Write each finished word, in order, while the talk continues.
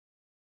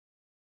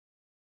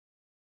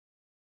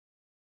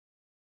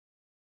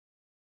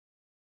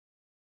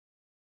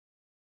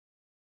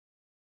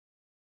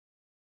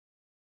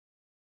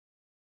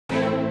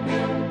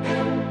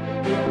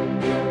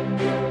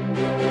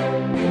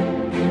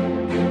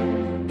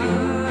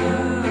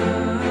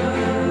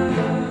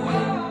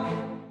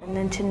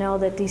know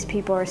that these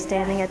people are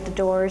standing at the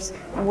doors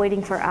and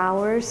waiting for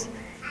hours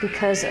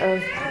because of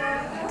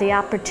the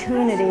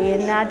opportunity,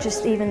 and not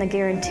just even the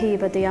guarantee,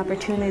 but the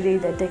opportunity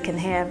that they can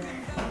have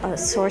a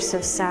source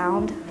of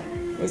sound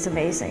is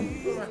amazing.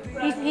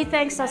 He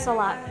thanks us a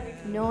lot.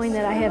 Knowing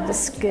that I have the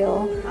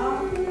skill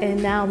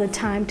and now the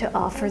time to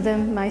offer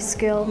them my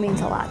skill means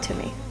a lot to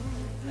me.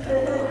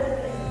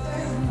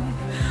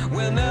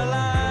 When their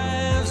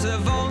lives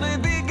have only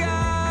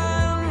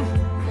begun,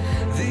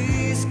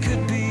 these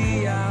could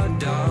be our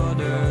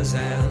daughters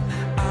and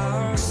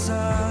our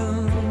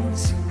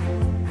sons.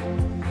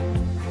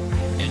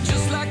 And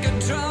just like a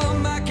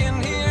drum, I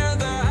can hear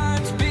their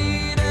hearts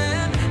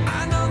beating.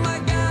 I know my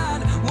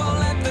God won't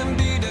let them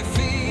be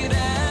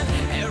defeated.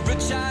 Every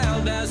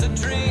child has a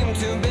dream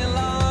to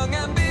belong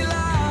and be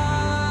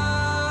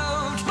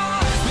loved.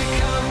 Boys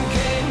become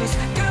kings,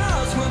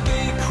 girls will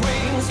be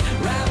queens,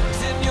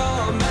 wrapped in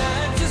your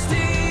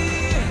majesty.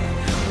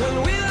 When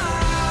we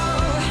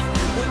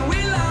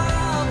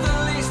love the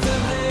least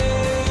of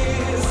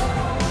these.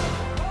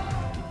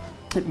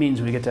 It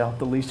means we get to help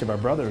the least of our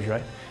brothers,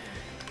 right?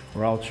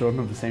 We're all children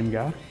of the same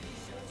God.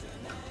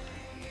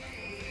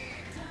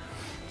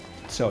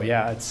 So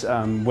yeah, it's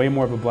way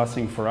more of a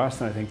blessing for us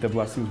than I think the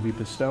blessings we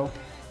bestow.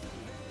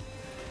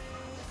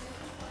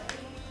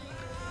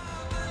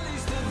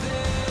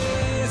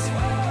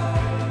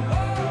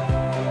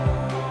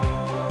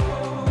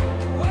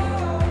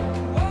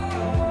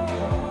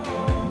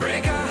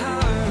 Break our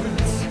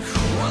hearts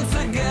once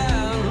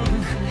again.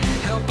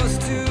 Help us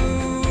to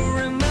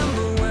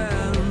remember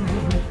when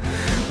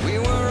we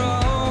were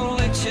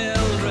only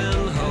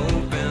children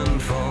hoping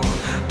for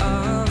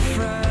a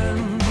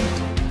friend.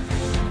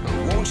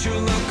 Won't you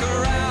look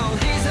around?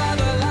 These are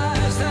the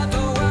lives that the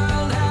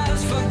world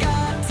has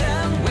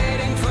forgotten,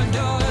 waiting for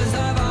doors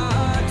of our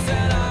hearts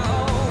and our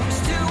homes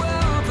to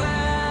open.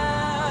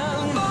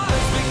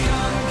 Boys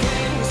become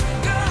kings,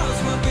 girls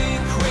will be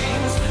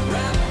queens,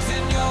 wrapped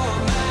in your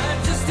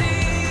majesty.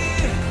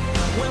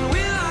 When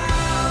we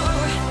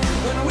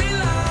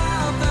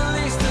love the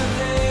least of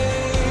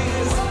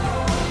these,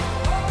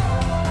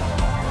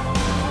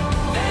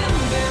 then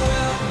they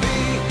will be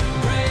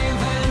brave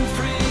and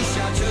free.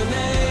 Shout your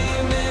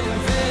name in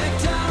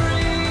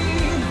victory.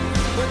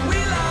 When we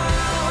love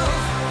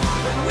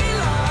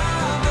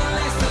the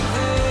least of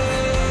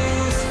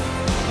these,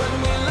 when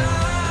we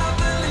love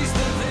the least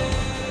of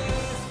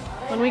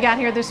these. When we got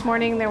here this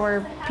morning, there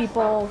were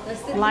people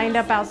lined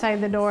up outside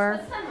the door,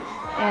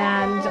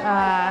 and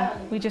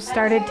we just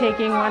started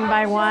taking one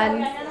by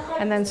one,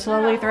 and then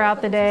slowly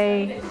throughout the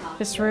day,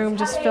 this room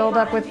just filled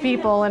up with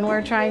people, and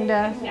we're trying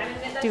to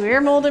do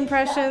ear mold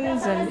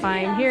impressions and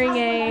find hearing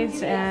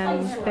aids,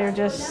 and they're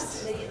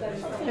just,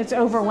 it's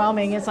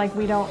overwhelming. It's like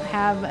we don't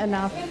have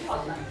enough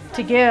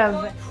to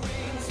give.